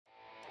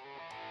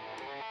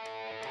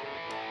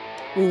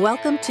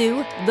Welcome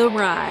to The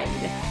Ride,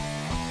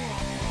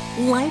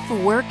 Life,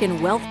 Work,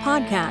 and Wealth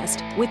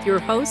podcast with your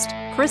host,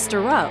 Chris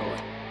Durow.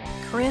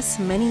 Chris,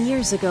 many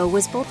years ago,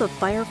 was both a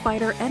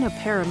firefighter and a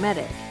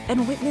paramedic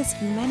and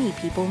witnessed many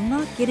people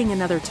not getting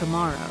another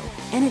tomorrow,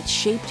 and it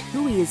shaped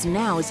who he is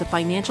now as a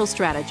financial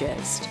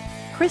strategist.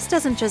 Chris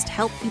doesn't just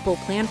help people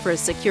plan for a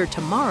secure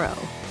tomorrow,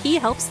 he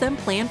helps them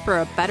plan for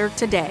a better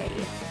today.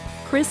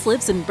 Chris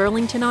lives in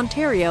Burlington,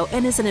 Ontario,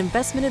 and is an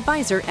investment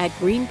advisor at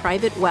Green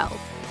Private Wealth,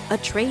 a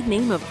trade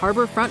name of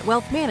Harborfront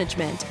Wealth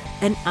Management,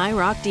 an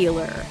IIROC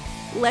dealer.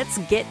 Let's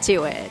get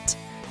to it.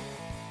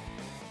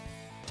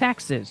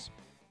 Taxes.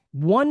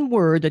 One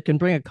word that can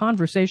bring a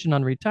conversation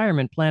on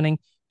retirement planning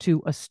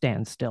to a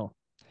standstill.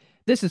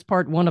 This is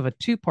part one of a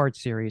two-part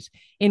series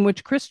in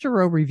which Chris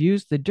Durow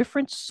reviews the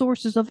different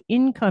sources of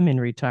income in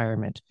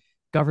retirement: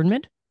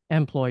 government,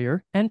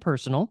 employer, and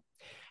personal,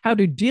 how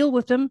to deal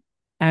with them,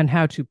 and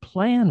how to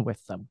plan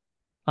with them.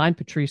 I'm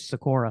Patrice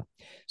Sikora.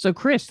 So,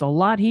 Chris, a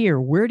lot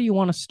here. Where do you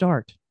want to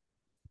start?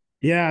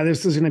 Yeah,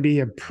 this is going to be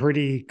a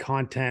pretty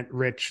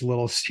content-rich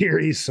little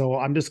series. So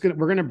we're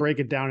going to break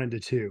it down into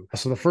two.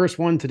 So the first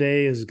one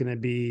today is going to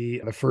be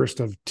the first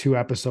of two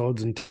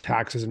episodes in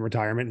taxes and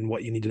retirement and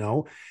what you need to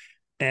know.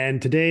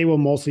 And today we'll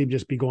mostly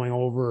just be going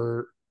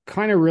over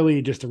kind of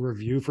really just a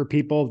review for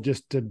people,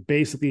 just to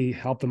basically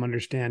help them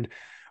understand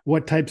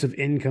what types of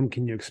income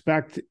can you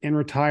expect in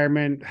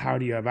retirement, how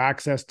do you have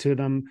access to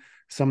them,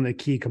 some of the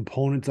key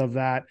components of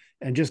that,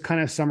 and just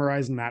kind of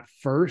summarizing that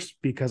first,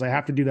 because I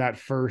have to do that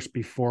first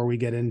before we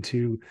get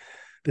into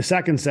the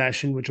second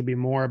session, which will be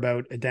more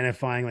about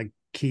identifying like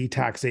key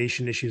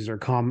taxation issues that are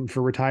common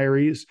for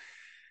retirees,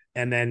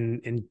 and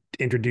then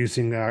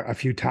introducing a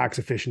few tax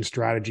efficient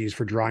strategies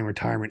for drawing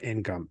retirement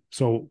income.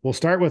 So we'll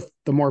start with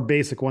the more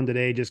basic one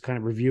today, just kind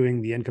of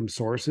reviewing the income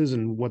sources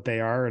and what they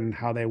are and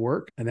how they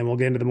work. And then we'll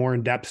get into the more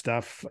in-depth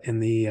stuff in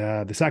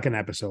the second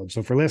episode.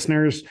 So for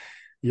listeners,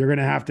 you're going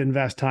to have to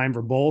invest time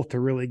for both to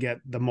really get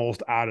the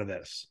most out of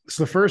this.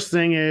 So the first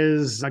thing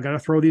is I got to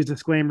throw these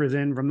disclaimers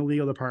in from the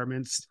legal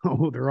departments.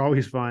 So they're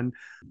always fun.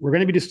 We're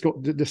going to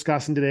be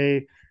discussing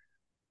today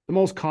the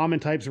most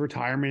common types of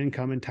retirement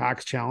income and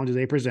tax challenges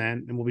they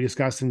present. And we'll be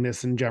discussing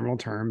this in general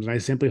terms. And I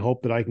simply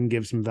hope that I can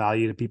give some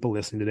value to people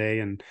listening today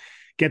and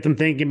get them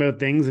thinking about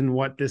things and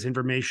what this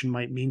information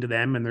might mean to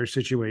them and their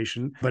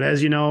situation. But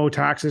as you know,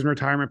 taxes and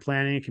retirement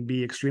planning can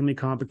be extremely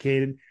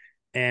complicated.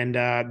 And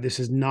this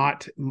is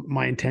not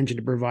my intention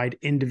to provide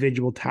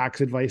individual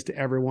tax advice to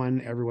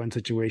everyone. Everyone's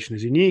situation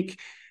is unique.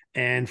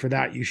 And for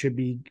that, you should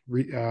be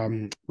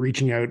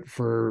reaching out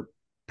for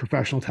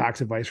professional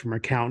tax advice from an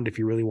accountant if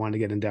you really want to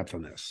get in depth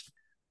on this.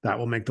 That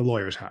will make the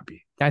lawyers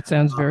happy. That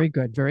sounds very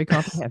good, very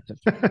comprehensive.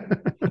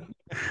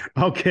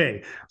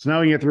 Okay, so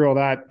now we can get through all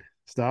that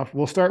stuff.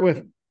 We'll start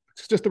with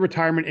just the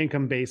retirement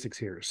income basics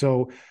here.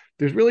 So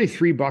there's really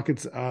three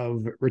buckets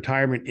of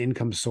retirement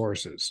income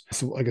sources.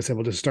 So like I said,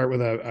 we'll just start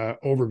with an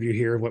overview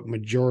here of what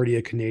majority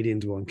of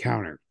Canadians will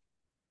encounter.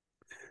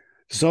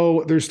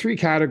 So there's three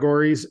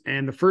categories,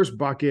 and the first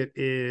bucket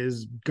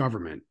is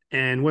government.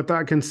 And what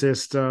that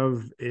consists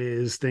of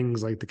is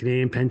things like the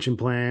Canadian Pension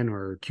Plan,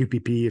 or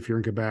QPP if you're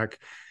in Quebec,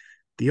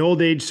 the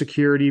old age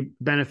security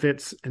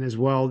benefits, and as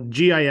well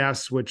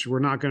GIS, which we're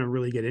not going to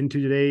really get into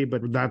today,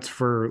 but that's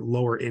for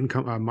lower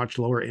income, much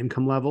lower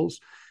income levels,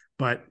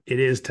 but it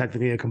is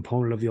technically a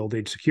component of the old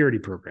age security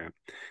program.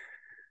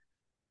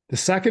 The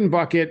second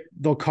bucket,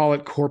 they'll call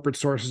it corporate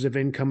sources of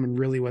income. And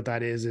really what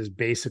that is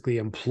basically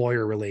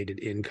employer related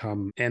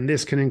income. And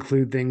this can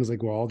include things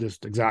like, well,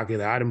 just exactly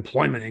that,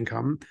 employment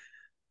income.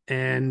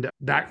 And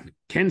that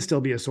can still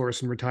be a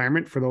source in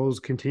retirement for those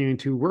continuing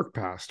to work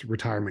past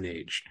retirement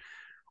age.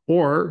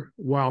 Or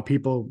while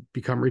people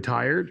become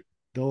retired,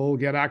 they'll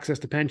get access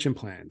to pension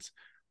plans.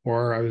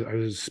 Or I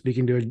was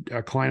speaking to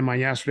a client of mine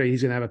yesterday.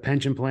 He's going to have a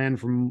pension plan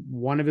from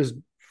one of his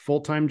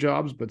full-time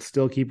jobs, but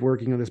still keep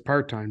working on this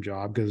part-time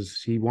job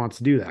because he wants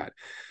to do that.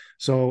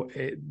 So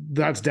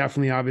that's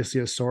definitely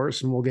obviously a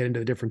source, and we'll get into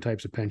the different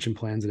types of pension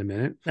plans in a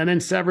minute. And then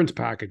severance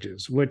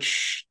packages,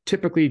 which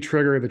typically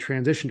trigger the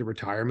transition to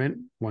retirement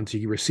once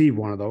you receive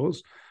one of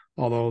those.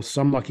 Although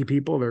some lucky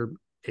people, they're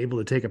able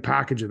to take a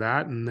package of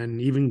that and then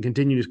even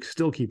continue to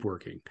still keep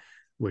working,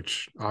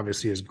 which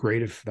obviously is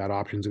great if that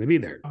option is going to be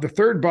there. The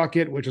third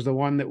bucket, which is the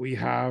one that we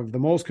have the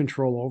most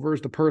control over,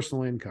 is the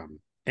personal income.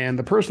 And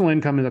the personal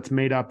income that's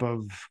made up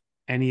of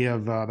any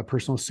of the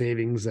personal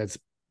savings that's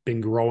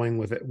been growing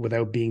with it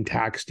without being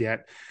taxed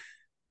yet,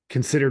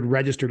 considered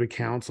registered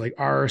accounts like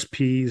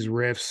RSPs,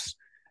 RIFs,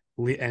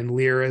 and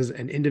LIRAs,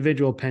 and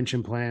individual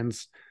pension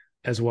plans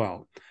as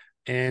well.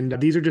 And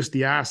these are just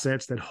the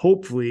assets that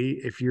hopefully,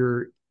 if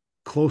you're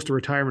close to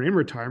retirement, in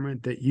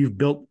retirement, that you've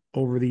built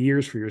over the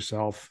years for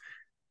yourself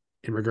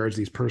in regards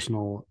to these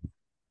personal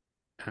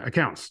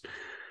accounts.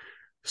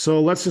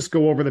 So let's just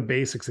go over the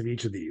basics of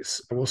each of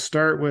these. We'll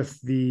start with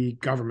the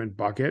government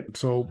bucket.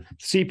 So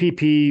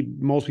CPP,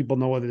 most people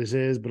know what this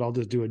is, but I'll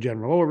just do a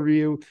general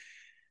overview.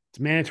 It's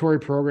a mandatory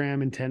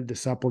program intended to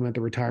supplement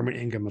the retirement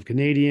income of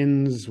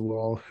Canadians.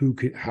 Well,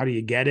 how do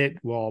you get it?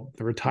 Well,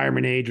 the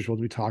retirement age, which we'll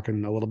be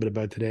talking a little bit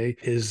about today,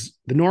 is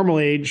the normal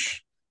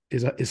age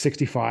is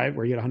 65,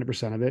 where you get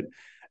 100% of it.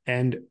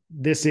 And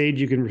this age,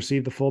 you can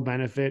receive the full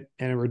benefit,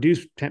 and a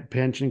reduced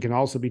pension can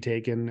also be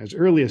taken as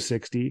early as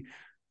 60,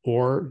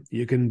 or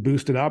you can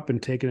boost it up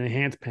and take an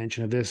enhanced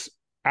pension of this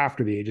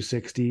after the age of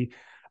 60.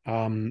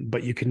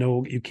 But you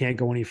can't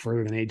go any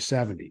further than age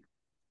 70.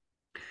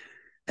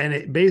 And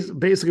it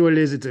basically what it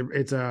is,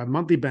 it's a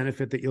monthly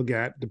benefit that you'll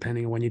get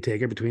depending on when you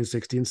take it, between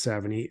 60 and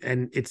 70.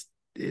 And it's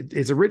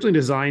originally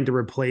designed to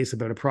replace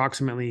about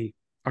approximately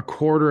a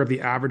quarter of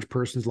the average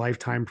person's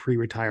lifetime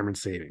pre-retirement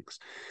savings.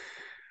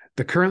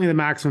 Currently the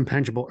maximum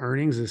pensionable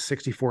earnings is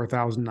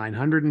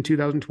 $64,900 in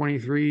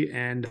 2023.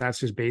 And that's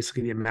just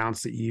basically the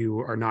amounts that you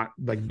are not,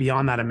 like,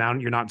 beyond that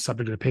amount, you're not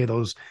subject to pay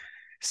those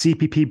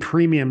CPP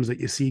premiums that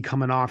you see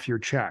coming off your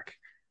check.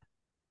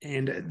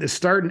 And the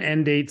start and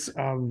end dates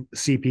of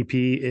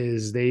CPP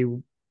is they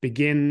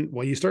begin,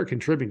 well, you start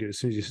contributing to it as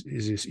soon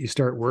as you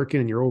start working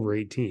and you're over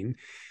 18.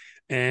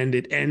 And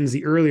it ends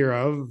the earlier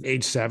of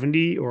age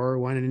 70, or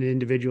when an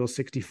individual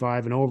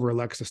 65 and over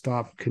elects to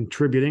stop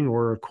contributing,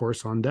 or of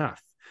course on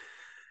death.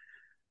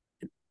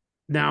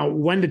 Now,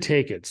 when to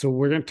take it. So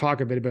we're going to talk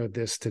a bit about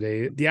this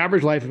today. The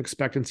average life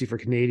expectancy for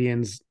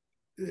Canadians,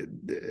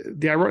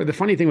 the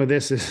funny thing with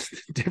this is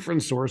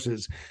different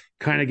sources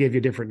kind of give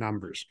you different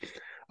numbers.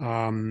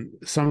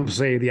 Some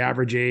say the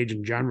average age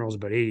in general is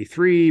about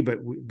 83, but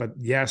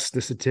yes,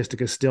 the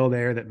statistic is still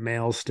there that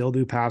males still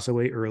do pass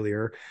away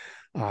earlier.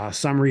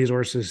 Some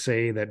resources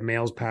say that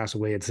males pass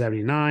away at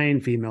 79,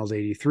 females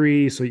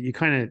 83. So you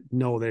kind of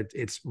know that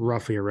it's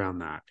roughly around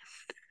that.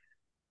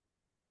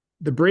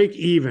 The break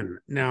even.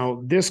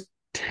 Now, this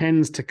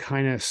tends to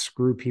kind of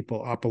screw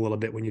people up a little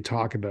bit when you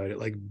talk about it.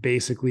 Like,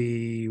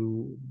 basically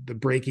the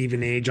break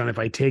even age on if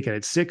I take it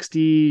at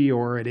 60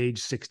 or at age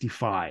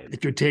 65.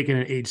 If you're taking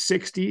it at age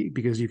 60,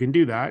 because you can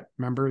do that,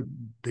 remember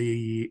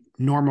the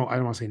normal, I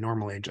don't want to say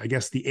normal age, I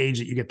guess the age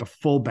that you get the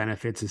full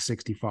benefits is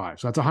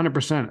 65. So that's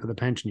 100% of the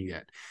pension you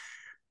get.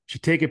 If you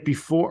take it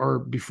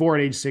before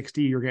at age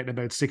 60, you're getting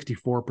about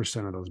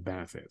 64% of those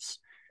benefits.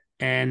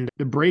 And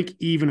the break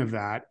even of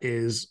that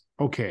is,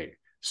 okay,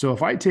 so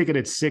if I take it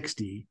at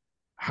 60,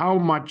 how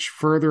much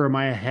further am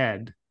I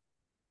ahead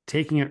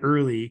taking it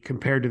early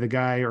compared to the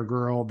guy or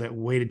girl that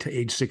waited to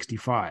age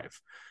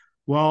 65?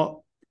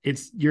 Well,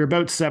 you're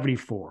about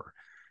 74.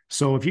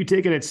 So if you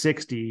take it at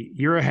 60,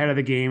 you're ahead of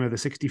the game of the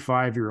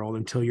 65-year-old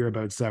until you're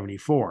about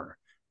 74.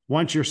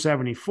 Once you're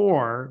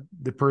 74,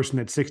 the person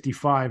at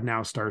 65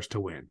 now starts to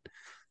win.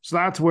 So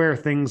that's where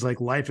things like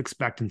life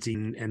expectancy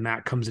and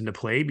that comes into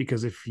play,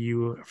 because if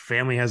your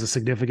family has a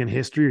significant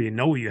history,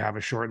 or you have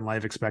a shortened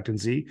life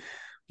expectancy,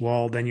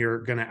 well, then you're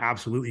going to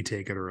absolutely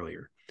take it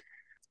earlier.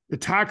 The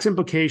tax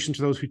implications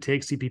for those who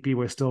take CPP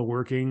while still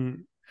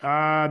working,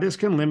 this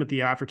can limit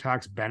the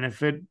after-tax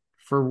benefit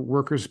for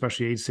workers,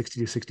 especially age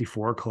 60 to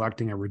 64,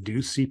 collecting a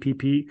reduced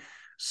CPP.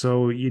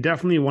 So you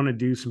definitely want to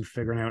do some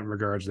figuring out in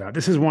regards to that.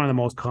 This is one of the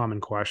most common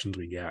questions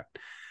we get.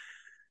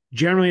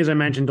 Generally, as I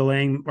mentioned,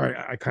 delaying, or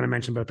I kind of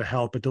mentioned about the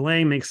health, but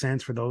delaying makes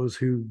sense for those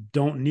who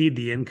don't need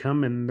the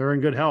income and they're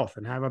in good health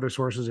and have other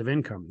sources of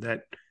income.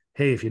 That,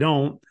 hey, if you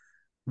don't,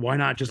 why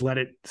not just let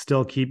it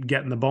still keep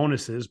getting the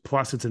bonuses?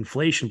 Plus, it's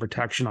inflation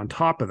protection on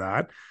top of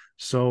that.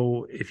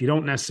 So if you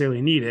don't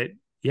necessarily need it,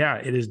 yeah,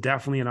 it is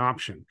definitely an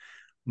option.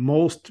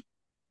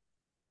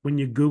 When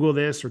you Google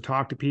this or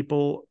talk to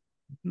people,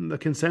 the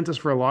consensus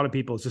for a lot of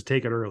people is just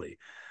take it early.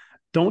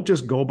 Don't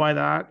just go by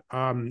that.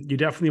 You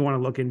definitely want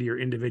to look into your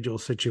individual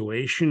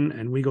situation,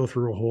 and we go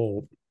through a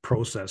whole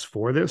process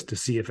for this to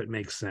see if it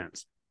makes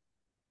sense.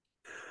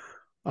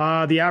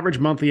 The average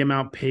monthly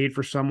amount paid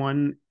for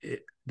someone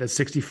that's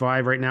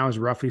 65 right now is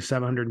roughly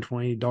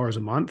 $720 a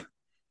month.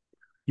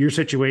 Your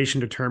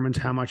situation determines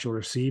how much you'll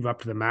receive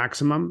up to the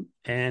maximum,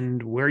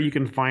 and where you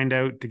can find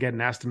out to get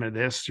an estimate of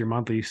this, your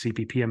monthly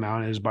CPP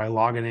amount, is by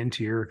logging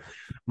into your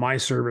My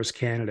Service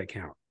Canada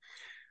account.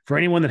 For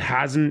anyone that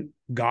hasn't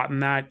gotten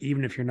that,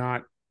 even if you're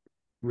not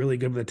really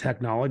good with the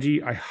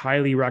technology, I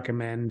highly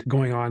recommend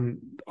going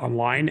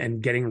online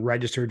and getting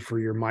registered for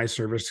your My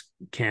Service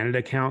Canada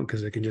account,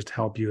 because it can just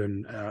help you.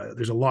 And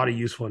there's a lot of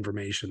useful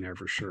information there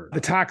for sure. The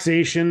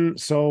taxation,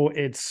 so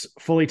it's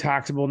fully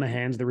taxable in the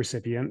hands of the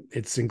recipient.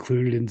 It's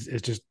included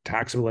it's just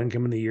taxable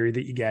income in the year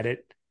that you get it.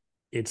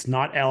 It's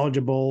not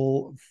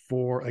eligible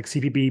for, like,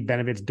 CPP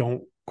benefits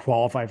don't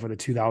qualify for the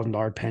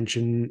 $2,000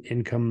 pension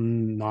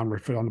income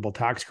non-refundable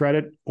tax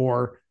credit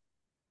or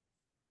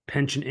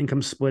pension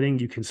income splitting.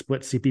 You can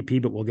split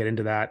CPP, but we'll get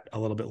into that a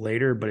little bit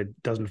later, but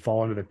it doesn't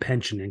fall under the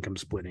pension income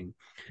splitting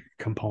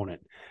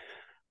component.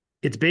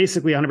 It's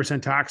basically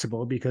 100%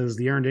 taxable because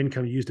the earned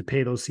income used to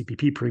pay those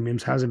CPP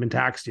premiums hasn't been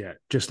taxed yet,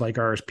 just like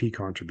RSP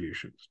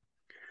contributions.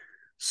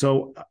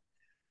 So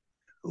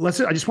I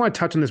just want to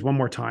touch on this one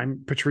more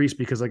time, Patrice,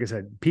 because like I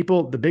said,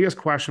 the biggest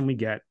question we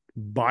get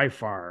by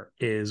far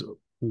is,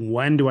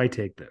 when do I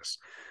take this?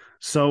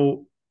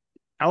 So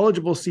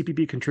eligible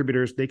CPP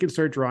contributors, they can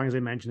start drawing, as I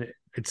mentioned,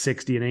 at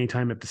 60 and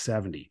anytime up to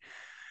 70.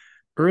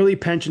 Early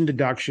pension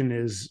deduction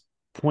is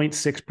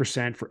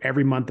 0.6% for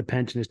every month the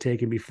pension is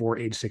taken before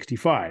age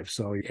 65.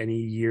 So any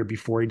year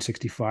before age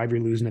 65,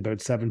 you're losing about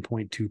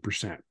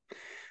 7.2%.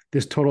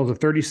 This totals a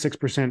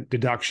 36%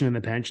 deduction in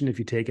the pension if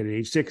you take it at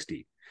age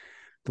 60.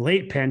 The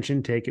late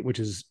pension, take it, which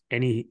is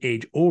any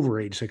age over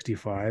age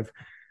 65,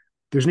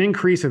 there's an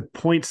increase of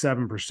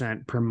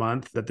 0.7% per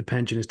month that the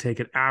pension is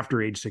taken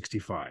after age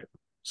 65,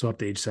 so up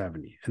to age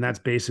 70. And that's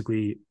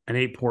basically an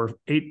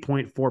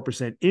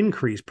 8.4%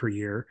 increase per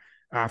year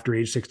after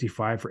age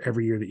 65 for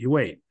every year that you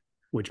wait,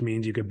 which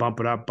means you could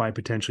bump it up by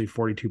potentially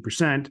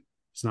 42%.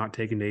 It's not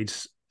taken to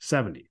age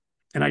 70.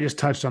 And I just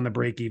touched on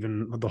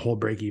the whole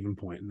break even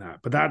point in that.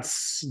 But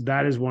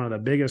that is one of the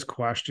biggest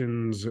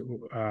questions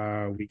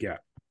we get.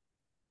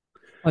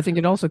 I think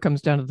it also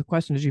comes down to the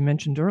question, as you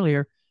mentioned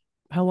earlier,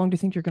 how long do you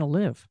think you're going to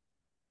live?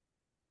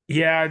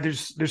 Yeah,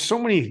 there's so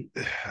many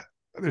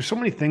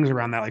things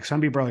around that. Like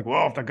some people are like,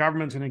 well, if the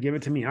government's going to give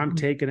it to me, I'm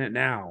taking it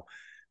now.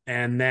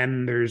 And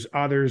then there's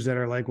others that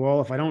are like,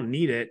 well, if I don't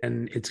need it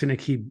and it's going to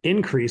keep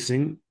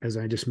increasing, as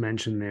I just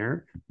mentioned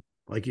there,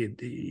 like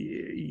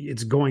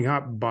it's going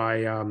up by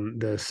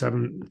the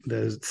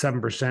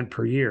 7%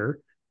 per year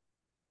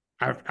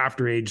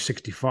after age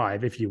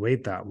 65 if you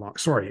wait that long.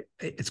 Sorry,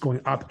 it's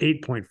going up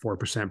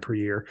 8.4% per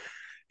year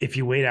if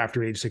you wait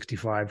after age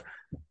 65.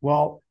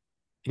 Well,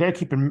 you got to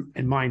keep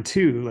in mind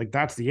too, like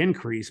that's the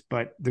increase,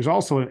 but there's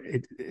also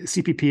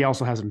CPP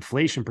also has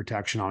inflation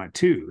protection on it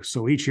too.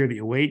 So each year that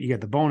you wait, you get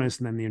the bonus,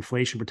 and then the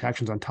inflation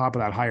protections on top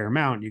of that higher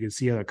amount. You can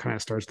see how it kind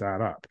of starts to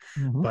add up.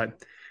 Mm-hmm.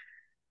 But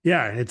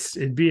yeah,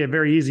 it'd be a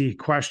very easy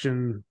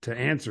question to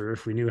answer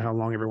if we knew how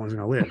long everyone's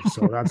going to live.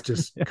 So that's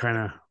just kind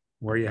of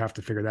where you have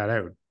to figure that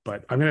out.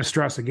 But I'm going to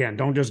stress again,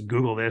 don't just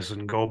Google this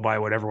and go by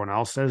what everyone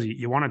else says.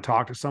 You want to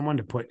talk to someone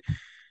to put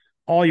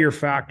all your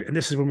factors. And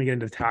this is when we get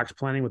into tax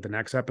planning with the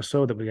next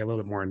episode that we get a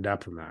little bit more in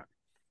depth in that.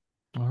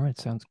 All right.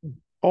 Sounds good.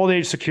 Old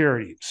age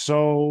security.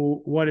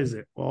 So what is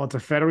it? Well, it's a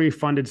federally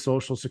funded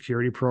social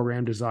security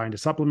program designed to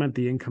supplement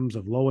the incomes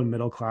of low and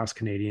middle class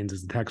Canadians,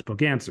 is the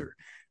textbook answer.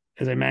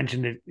 As I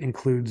mentioned, it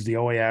includes the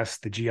OAS,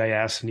 the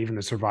GIS, and even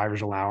the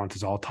survivor's allowance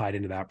is all tied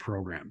into that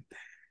program.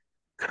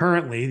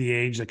 Currently, the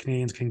age that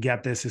Canadians can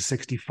get this is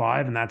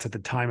 65, and that's at the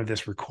time of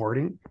this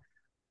recording.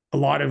 A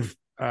lot of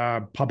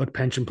public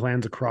pension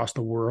plans across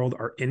the world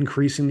are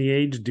increasing the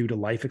age due to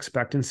life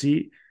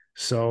expectancy.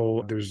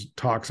 So there's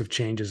talks of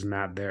changes in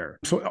that there.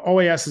 So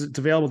OAS, it's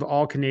available to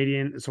all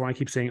Canadians. So when I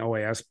keep saying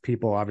OAS,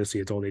 people, obviously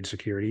it's old age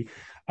security,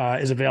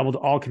 is available to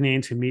all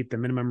Canadians who meet the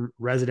minimum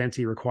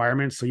residency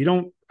requirements. So you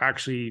don't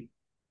actually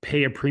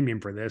pay a premium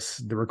for this.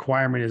 The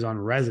requirement is on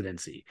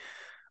residency.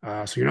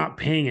 So you're not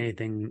paying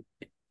anything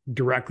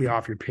directly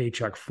off your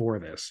paycheck for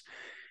this.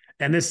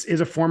 And this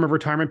is a form of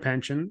retirement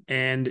pension,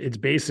 and it's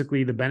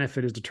basically the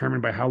benefit is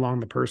determined by how long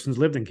the person's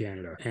lived in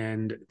Canada.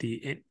 And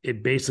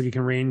it basically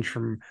can range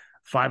from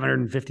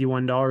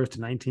 $551 to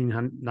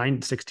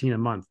 $916 a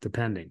month,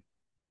 depending.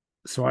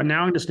 So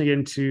now I'm just going to get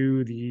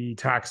into the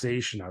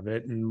taxation of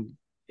it. And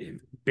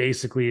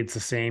basically, it's the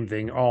same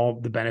thing. All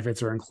the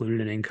benefits are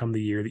included in income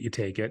the year that you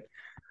take it.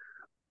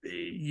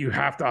 You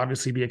have to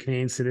obviously be a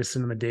Canadian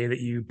citizen on the day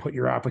that you put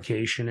your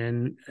application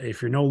in.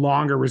 If you're no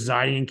longer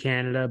residing in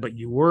Canada, but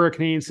you were a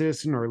Canadian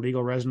citizen or a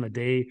legal resident the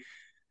day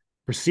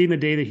preceding the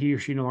day that he or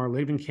she no longer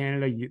lived in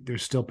Canada,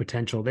 there's still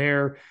potential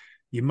there.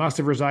 You must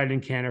have resided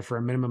in Canada for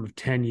a minimum of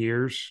 10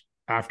 years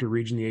after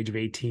reaching the age of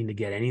 18 to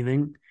get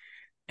anything.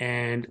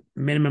 And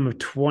minimum of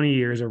 20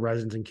 years of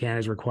residence in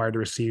Canada is required to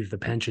receive the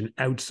pension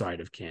outside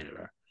of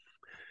Canada.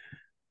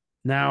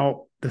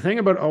 Now, the thing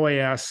about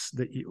OAS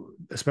that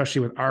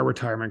especially with our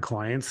retirement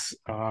clients,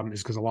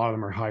 is because a lot of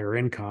them are higher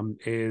income,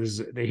 is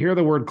they hear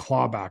the word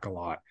clawback a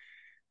lot.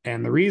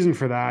 And the reason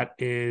for that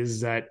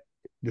is that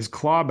this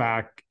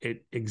clawback,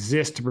 it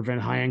exists to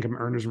prevent high income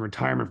earners in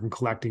retirement from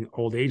collecting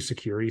old age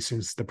security,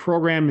 since the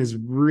program is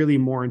really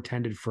more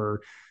intended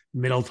for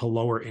middle to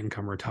lower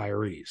income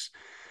retirees.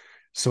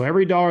 So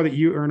every dollar that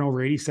you earn over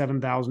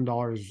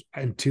 $87,000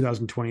 in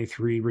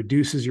 2023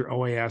 reduces your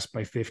OAS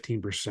by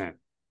 15%.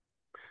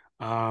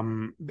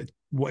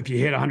 If you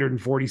hit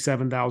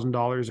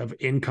 $147,000 of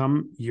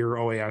income, your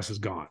OAS is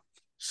gone.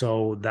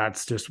 So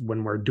that's just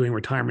when we're doing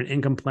retirement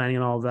income planning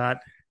and all of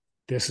that.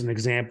 This is an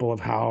example of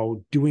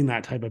how doing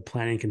that type of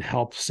planning can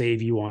help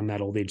save you on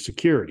that old age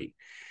security.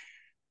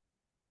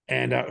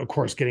 And of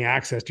course, getting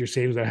access to your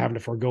savings without having to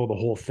forego the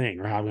whole thing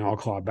or having it all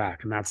clawed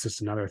back. And that's just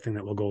another thing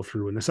that we'll go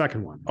through in the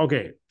second one.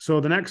 Okay,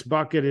 so the next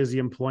bucket is the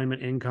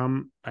employment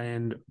income,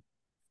 and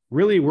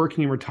really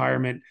working in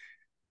retirement.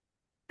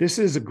 This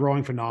is a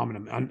growing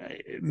phenomenon.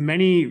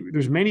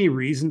 There's many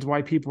reasons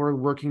why people are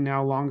working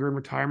now longer in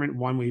retirement.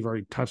 One we've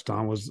already touched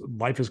on was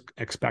life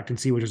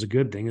expectancy, which is a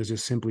good thing, is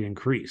just simply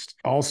increased.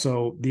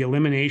 Also, the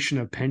elimination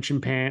of pension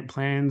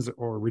plans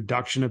or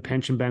reduction of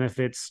pension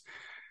benefits,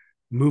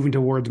 moving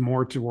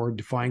more toward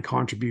defined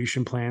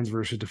contribution plans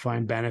versus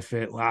defined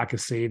benefit, lack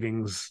of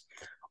savings,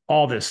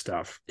 all this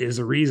stuff is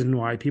a reason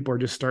why people are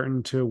just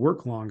starting to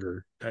work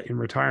longer in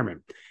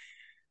retirement.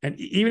 And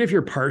even if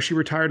you're partially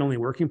retired, only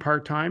working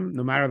part-time,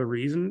 no matter the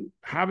reason,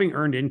 having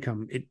earned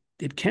income,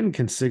 it can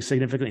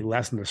significantly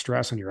lessen the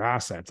stress on your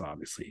assets,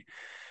 obviously.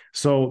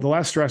 So the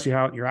less stress you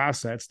have on your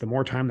assets, the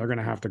more time they're going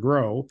to have to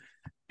grow.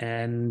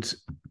 And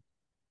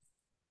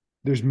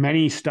there's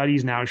many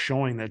studies now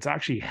showing that it's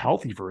actually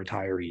healthy for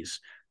retirees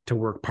to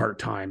work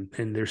part-time,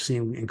 and they're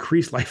seeing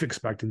increased life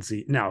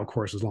expectancy. Now, of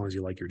course, as long as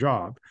you like your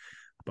job.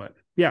 But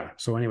yeah,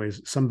 so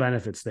anyways, some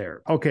benefits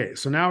there. Okay,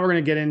 so now we're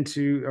going to get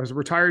into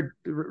the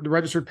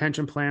registered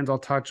pension plans. I'll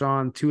touch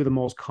on two of the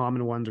most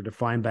common ones are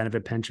defined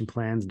benefit pension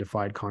plans,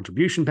 defined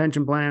contribution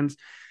pension plans.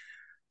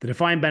 The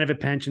defined benefit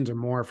pensions are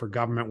more for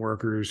government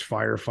workers,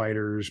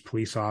 firefighters,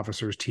 police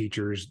officers,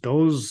 teachers.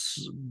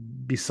 Those,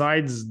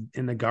 besides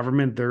in the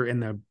government, they're in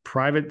the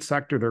private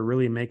sector, they're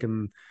really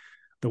making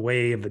the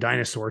way of the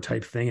dinosaur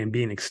type thing and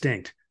being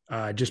extinct,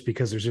 just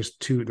because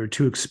they're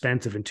too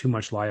expensive and too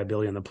much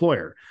liability on the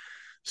employer.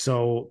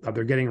 So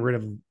they're getting rid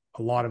of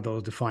a lot of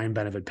those defined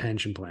benefit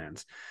pension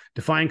plans.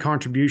 Defined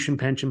contribution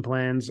pension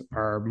plans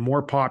are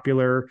more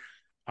popular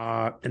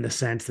in the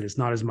sense that it's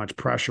not as much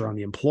pressure on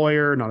the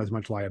employer, not as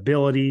much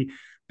liability.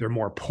 They're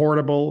more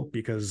portable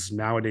because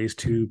nowadays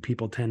too,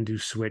 people tend to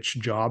switch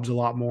jobs a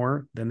lot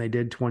more than they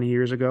did 20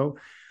 years ago.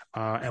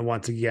 And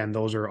once again,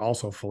 those are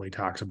also fully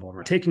taxable.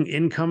 Taking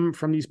income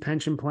from these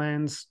pension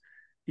plans,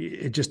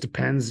 it just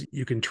depends.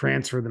 You can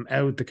transfer them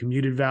out, the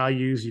commuted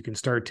values. You can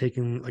start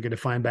taking like a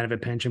defined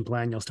benefit pension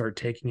plan. You'll start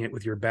taking it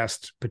with your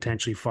best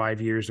potentially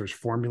 5 years. There's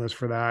formulas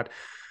for that.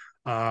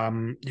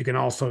 You can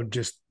also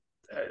just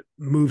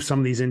move some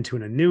of these into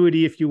an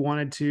annuity if you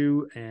wanted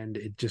to, and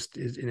it just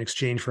is in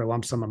exchange for a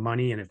lump sum of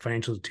money, and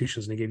financial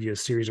institutions going to give you a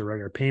series of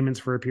regular payments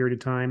for a period of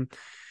time.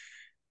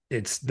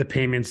 It's the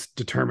payments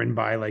determined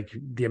by like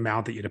the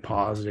amount that you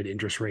deposited,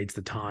 interest rates,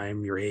 the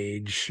time, your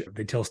age.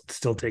 They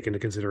still take into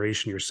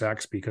consideration your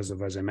sex because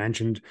of, as I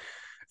mentioned,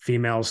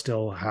 females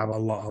still have a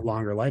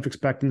longer life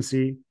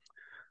expectancy.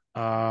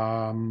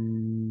 Yeah,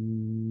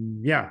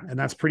 and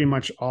that's pretty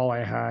much all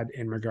I had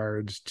in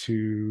regards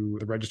to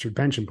the registered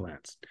pension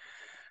plans.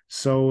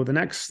 So the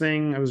next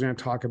thing I was going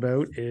to talk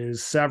about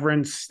is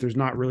severance. There's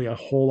not really a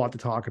whole lot to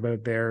talk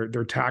about there.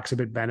 They're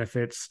tax-exempt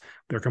benefits.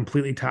 They're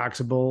completely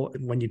taxable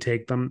when you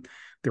take them.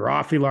 They're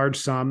awfully large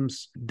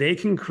sums. They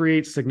can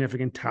create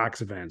significant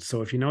tax events.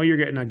 So if you know you're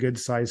getting a good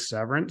size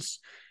severance,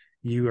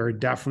 you are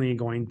definitely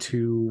going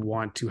to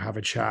want to have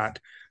a chat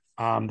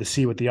to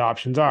see what the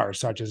options are,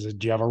 such as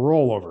do you have a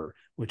rollover,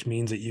 which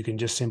means that you can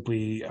just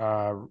simply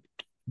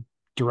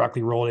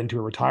directly roll it into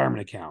a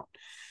retirement account.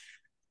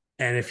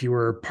 And if you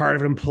were part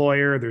of an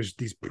employer, there's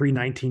these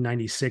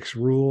pre-1996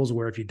 rules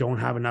where if you don't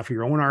have enough of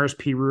your own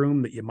RSP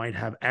room, that you might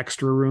have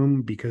extra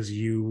room because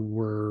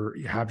you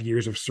have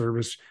years of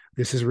service.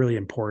 This is really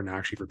important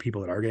actually for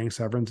people that are getting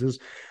severances,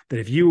 that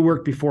if you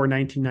worked before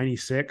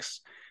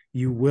 1996,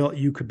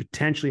 you could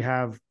potentially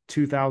have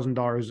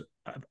 $2,000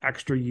 of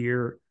extra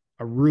year,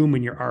 a room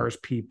in your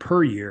RSP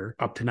per year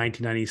up to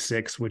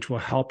 1996, which will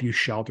help you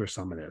shelter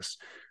some of this.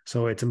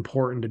 So it's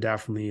important to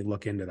definitely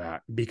look into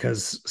that,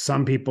 because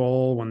some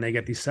people, when they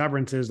get these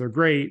severances, they're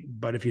great,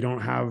 but if you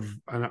don't have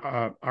an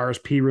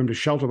RSP room to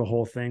shelter the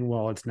whole thing,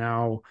 well, it's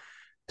now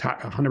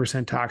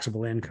 100%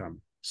 taxable income.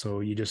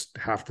 So you just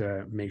have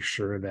to make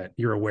sure that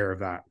you're aware of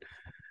that.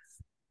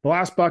 The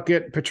last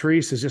bucket,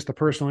 Patrice, is just the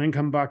personal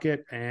income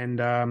bucket, and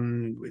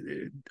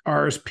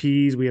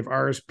RSPs. We have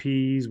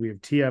RSPs, we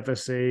have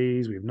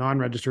TFSAs, we have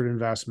non-registered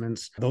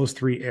investments, those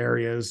three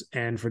areas.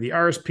 And for the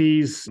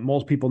RSPs,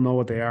 most people know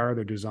what they are.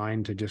 They're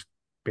designed to just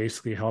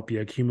basically help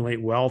you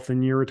accumulate wealth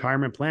in your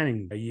retirement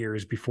planning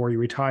years before you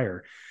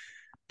retire.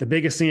 The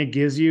biggest thing it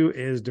gives you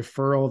is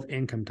deferral of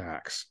income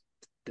tax.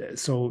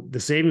 So the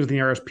savings in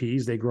the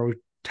RSPs, they grow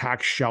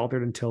tax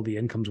sheltered until the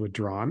income's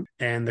withdrawn.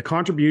 And the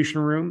contribution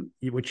room,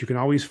 which you can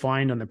always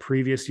find on the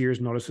previous year's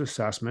notice of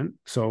assessment.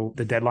 So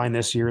the deadline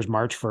this year is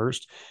March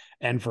 1st.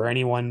 And for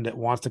anyone that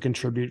wants to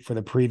contribute for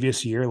the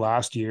previous year,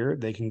 last year,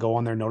 they can go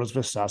on their notice of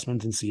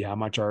assessment and see how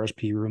much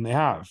RSP room they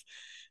have.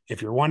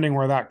 If you're wondering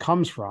where that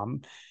comes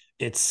from,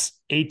 it's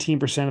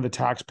 18% of the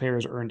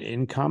taxpayer's earned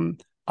income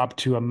up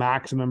to a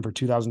maximum for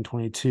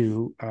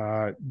 2022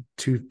 to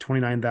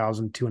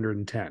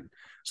 $29,210.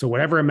 So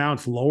whatever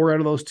amount's lower out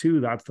of those two,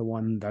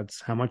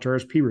 that's how much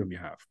RSP room you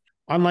have.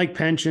 Unlike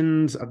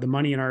pensions, the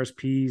money in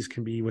RSPs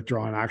can be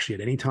withdrawn actually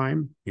at any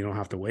time. You don't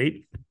have to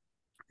wait.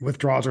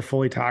 Withdrawals are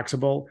fully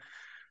taxable.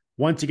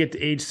 Once you get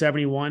to age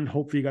 71,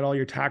 hopefully you got all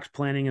your tax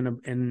planning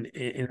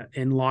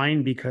in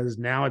line, because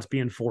now it's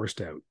being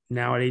forced out.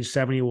 Now at age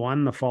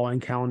 71, the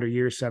following calendar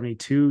year,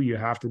 72,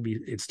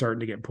 it's starting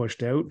to get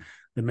pushed out,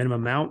 the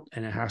minimum amount,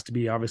 and it has to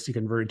be obviously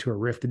converted to a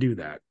RIF to do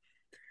that.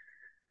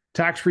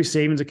 Tax-free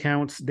savings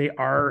accounts, they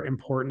are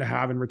important to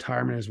have in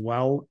retirement as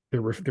well.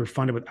 They're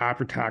funded with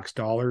after-tax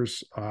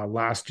dollars.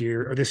 This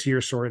year,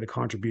 the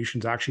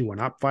contributions actually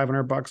went up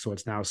 $500, so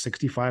it's now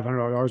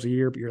 $6,500 a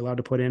year, but you're allowed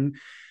to put in.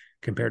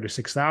 compared to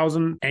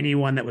 6,000.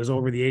 Anyone that was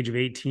over the age of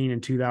 18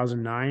 in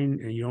 2009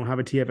 and you don't have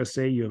a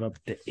TFSA, you have up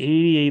to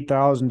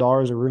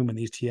 $88,000 a room in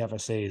these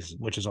TFSAs,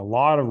 which is a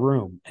lot of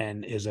room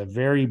and is a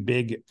very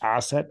big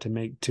asset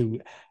to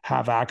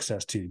have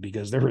access to,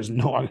 because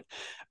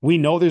we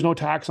know there's no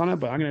tax on it,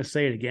 but I'm going to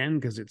say it again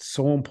because it's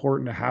so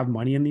important to have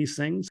money in these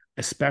things,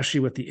 especially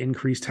with the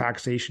increased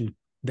taxation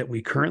that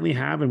we currently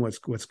have and what's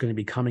going to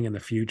be coming in the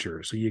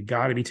future. So you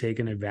got to be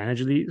taking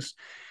advantage of these.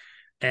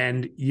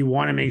 And you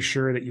want to make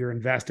sure that you're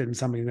invested in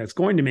something that's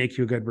going to make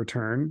you a good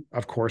return,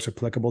 of course,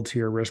 applicable to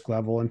your risk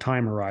level and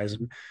time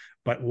horizon.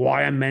 But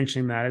why I'm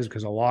mentioning that is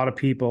because a lot of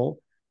people,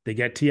 they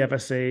get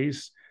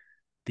TFSAs,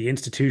 the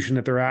institution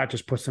that they're at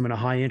just puts them in a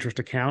high interest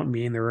account,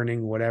 meaning they're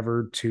earning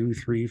whatever, 2,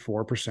 3,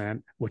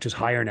 4%, which is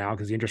higher now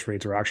because the interest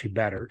rates are actually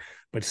better.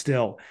 But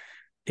still,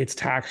 it's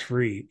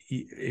tax-free.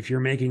 If you're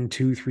making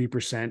 2,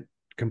 3%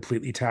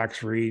 completely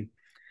tax-free,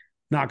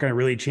 not going to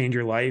really change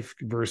your life,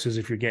 versus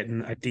if you're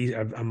getting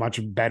a much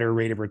better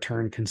rate of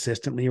return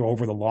consistently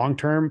over the long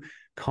term,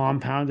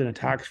 compound in a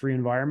tax-free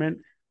environment,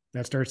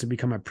 that starts to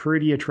become a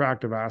pretty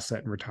attractive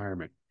asset in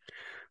retirement.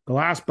 The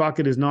last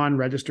bucket is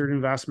non-registered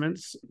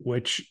investments,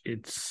 which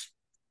it's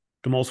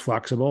the most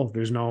flexible.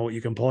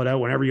 You can pull it out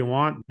whenever you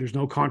want. There's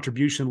no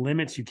contribution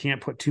limits. You can't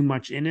put too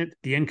much in it.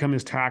 The income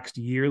is taxed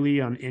yearly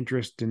on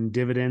interest and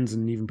dividends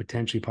and even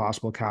potentially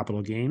possible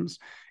capital gains,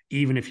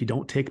 even if you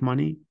don't take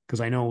money. Because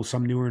I know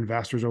some newer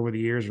investors over the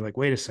years are like,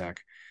 wait a sec,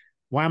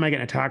 why am I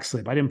getting a tax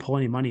slip? I didn't pull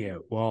any money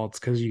out. Well, it's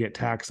because you get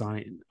taxed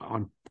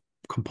on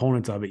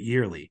components of it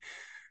yearly.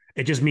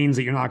 It just means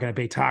that you're not going to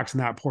pay tax on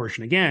that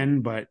portion again,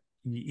 but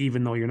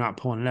even though you're not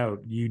pulling it out,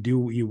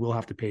 you will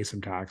have to pay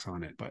some tax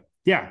on it. But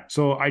yeah,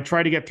 so I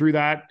try to get through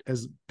that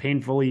as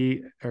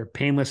painfully or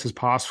painless as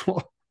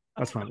possible.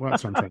 That's what I'm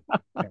saying.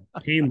 Yeah,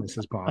 painless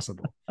as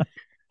possible.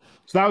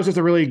 So that was just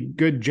a really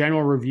good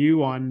general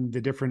review on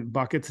the different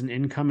buckets in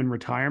income and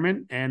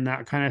retirement. And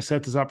that kind of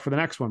sets us up for the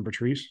next one,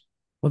 Patrice.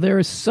 Well, there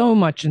is so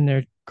much in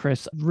there,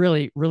 Chris.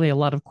 Really, really a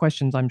lot of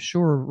questions, I'm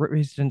sure,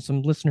 raised in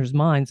some listeners'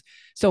 minds.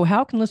 So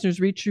how can listeners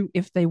reach you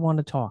if they want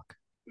to talk?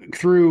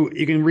 You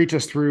can reach me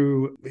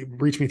through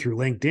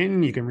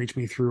LinkedIn. You can reach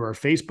me through our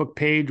Facebook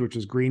page, which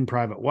is Green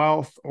Private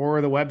Wealth,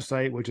 or the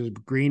website, which is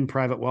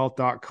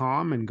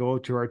greenprivatewealth.com, and go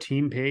to our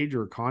team page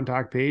or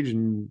contact page,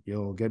 and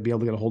you'll be able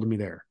to get a hold of me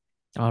there.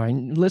 All right,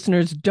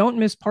 listeners, don't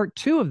miss part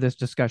 2 of this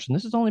discussion.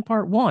 This is only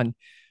part 1.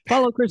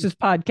 Follow Chris's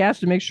podcast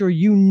to make sure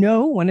you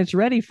know when it's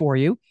ready for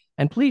you,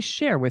 and please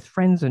share with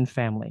friends and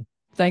family.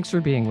 Thanks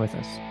for being with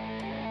us.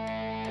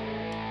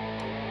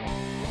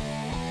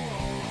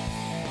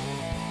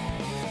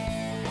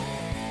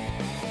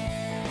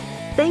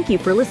 Thank you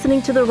for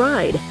listening to The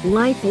Ride,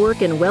 Life,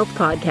 Work, and Wealth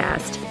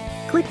podcast.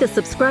 Click the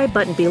subscribe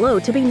button below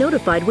to be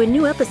notified when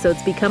new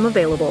episodes become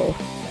available.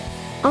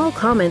 All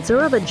comments are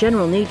of a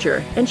general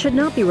nature and should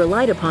not be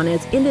relied upon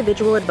as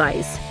individual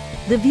advice.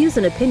 The views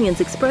and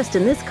opinions expressed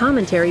in this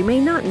commentary may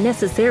not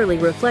necessarily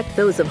reflect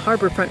those of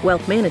Harborfront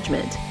Wealth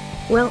Management.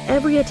 While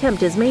every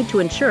attempt is made to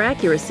ensure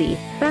accuracy,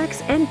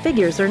 facts and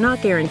figures are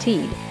not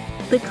guaranteed.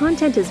 The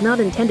content is not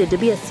intended to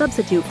be a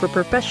substitute for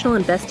professional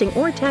investing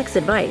or tax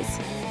advice.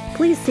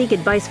 Please seek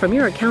advice from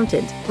your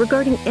accountant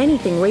regarding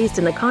anything raised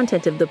in the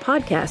content of the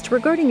podcast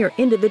regarding your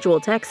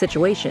individual tax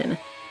situation.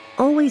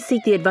 Always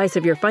seek the advice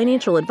of your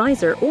financial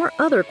advisor or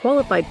other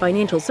qualified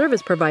financial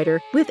service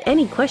provider with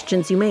any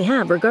questions you may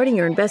have regarding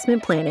your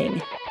investment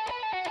planning.